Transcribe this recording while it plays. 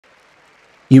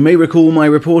You may recall my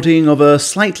reporting of a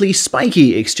slightly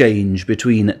spiky exchange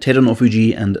between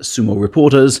Terunofuji and sumo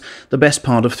reporters the best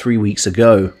part of 3 weeks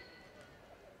ago.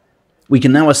 We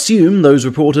can now assume those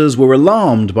reporters were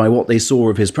alarmed by what they saw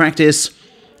of his practice,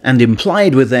 and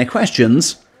implied with their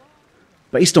questions,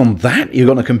 "Based on that, you're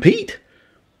going to compete?"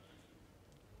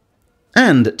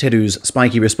 And Teru's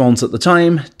spiky response at the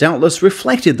time doubtless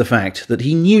reflected the fact that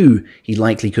he knew he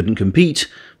likely couldn't compete,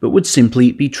 but would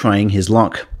simply be trying his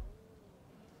luck.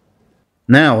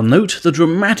 Now, note the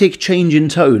dramatic change in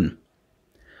tone.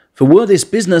 For were this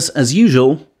business as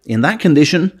usual, in that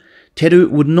condition, Teru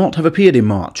would not have appeared in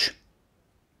March.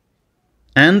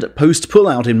 And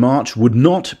post-pullout in March would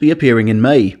not be appearing in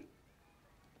May.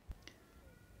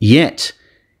 Yet,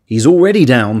 he's already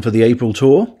down for the April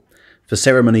tour, for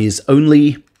ceremonies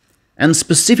only, and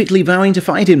specifically vowing to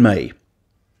fight in May.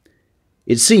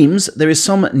 It seems there is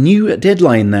some new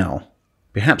deadline now,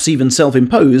 perhaps even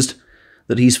self-imposed,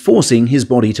 that he's forcing his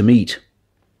body to meet.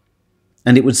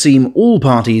 And it would seem all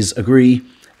parties agree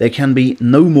there can be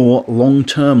no more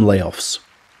long-term layoffs.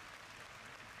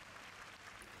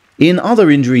 In other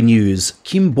injury news,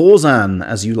 Kinbozan,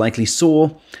 as you likely saw,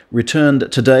 returned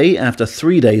today after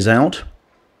 3 days out.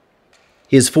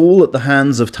 His fall at the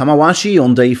hands of Tamawashi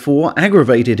on day 4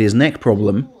 aggravated his neck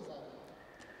problem.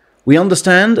 We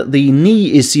understand the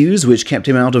knee issues which kept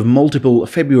him out of multiple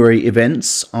February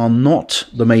events are not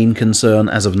the main concern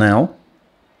as of now.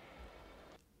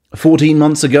 14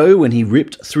 months ago, when he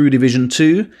ripped through Division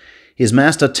 2, his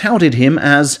master touted him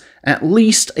as at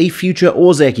least a future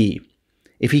Ozeki,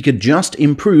 if he could just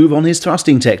improve on his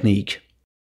thrusting technique.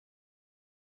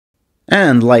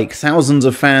 And like thousands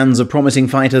of fans of promising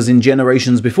fighters in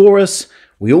generations before us,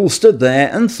 we all stood there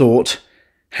and thought,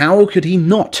 how could he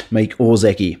not make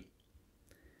Ozeki?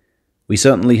 We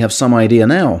certainly have some idea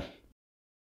now.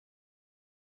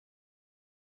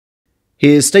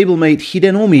 His stablemate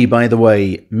Hidenoumi, by the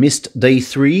way, missed day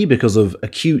 3 because of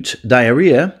acute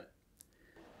diarrhea.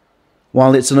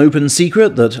 While it's an open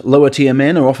secret that lower-tier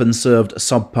men are often served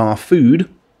subpar food,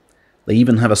 they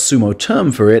even have a sumo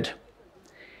term for it,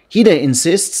 Hide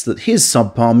insists that his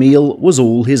subpar meal was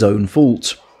all his own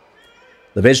fault.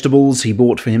 The vegetables he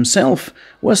bought for himself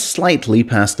were slightly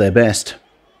past their best.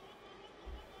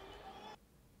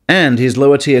 And his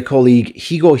lower-tier colleague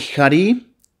Higo Hikari,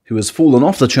 who has fallen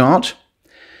off the chart,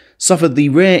 suffered the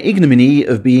rare ignominy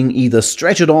of being either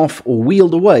stretchered off or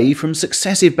wheeled away from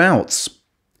successive bouts.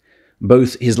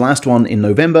 Both his last one in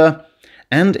November,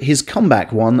 and his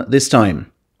comeback one this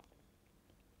time.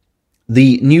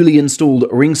 The newly installed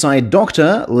ringside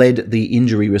doctor led the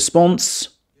injury response.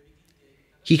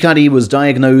 Hikari was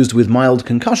diagnosed with mild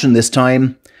concussion this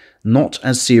time, not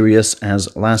as serious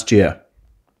as last year.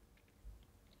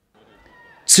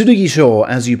 Tsurugisho,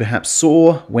 as you perhaps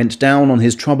saw, went down on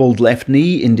his troubled left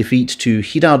knee in defeat to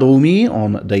Hidenoumi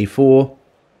on day 4.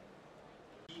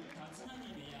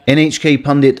 NHK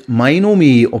pundit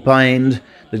Mainomi opined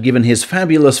that given his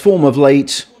fabulous form of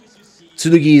late,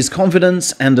 Tsurugi's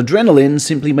confidence and adrenaline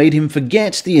simply made him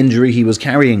forget the injury he was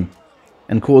carrying,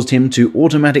 and caused him to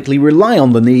automatically rely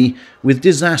on the knee with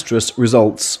disastrous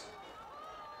results.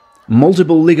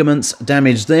 Multiple ligaments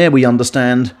damaged there, we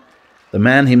understand. The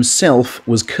man himself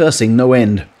was cursing no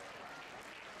end.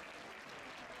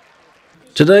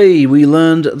 Today we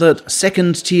learned that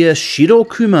second-tier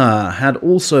Shirokuma had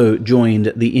also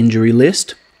joined the injury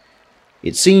list.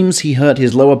 It seems he hurt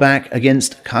his lower back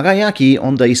against Kagayaki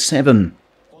on day 7.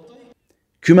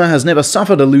 Kuma has never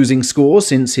suffered a losing score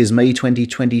since his May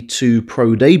 2022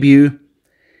 pro debut.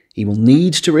 He will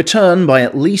need to return by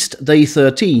at least day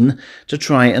 13 to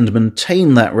try and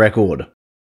maintain that record.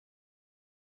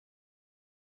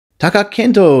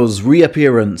 Takakento's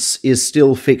reappearance is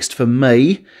still fixed for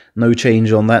May, no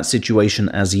change on that situation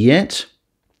as yet.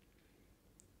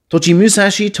 Tochi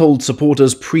Musashi told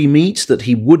supporters pre-meet that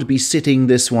he would be sitting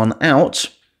this one out.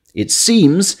 It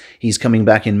seems he's coming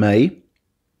back in May.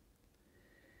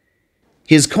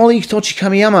 His colleague Tochi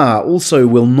Kamiyama also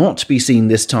will not be seen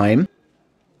this time.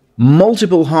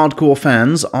 Multiple hardcore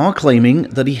fans are claiming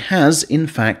that he has in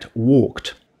fact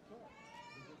walked.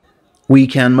 We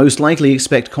can most likely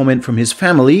expect comment from his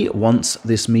family once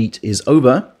this meet is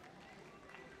over.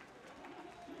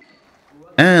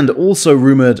 And also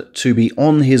rumoured to be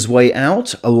on his way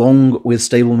out, along with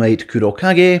stablemate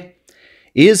Kurokage,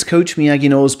 is Coach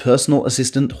Miyagino's personal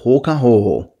assistant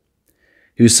Hokaho,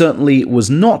 who certainly was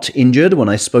not injured when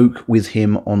I spoke with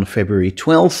him on February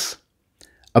 12th,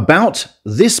 about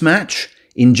this match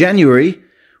in January,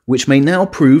 which may now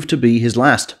prove to be his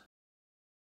last.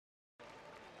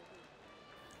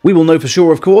 We will know for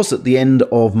sure, of course, at the end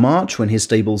of March when his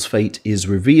stable's fate is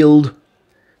revealed,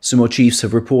 Sumo chiefs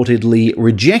have reportedly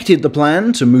rejected the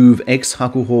plan to move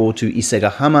ex-Hakuho to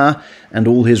Isegahama and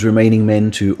all his remaining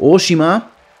men to Oshima.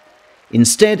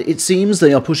 Instead, it seems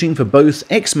they are pushing for both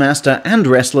ex-master and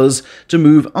wrestlers to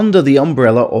move under the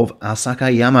umbrella of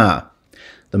Asakayama,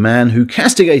 the man who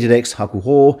castigated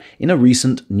ex-Hakuho in a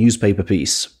recent newspaper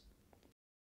piece.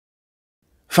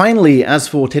 Finally, as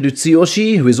for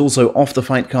Terutsuyoshi, who is also off the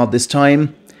fight card this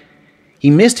time, he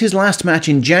missed his last match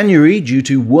in January due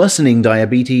to worsening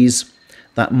diabetes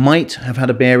that might have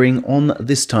had a bearing on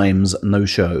this time's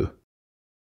no-show.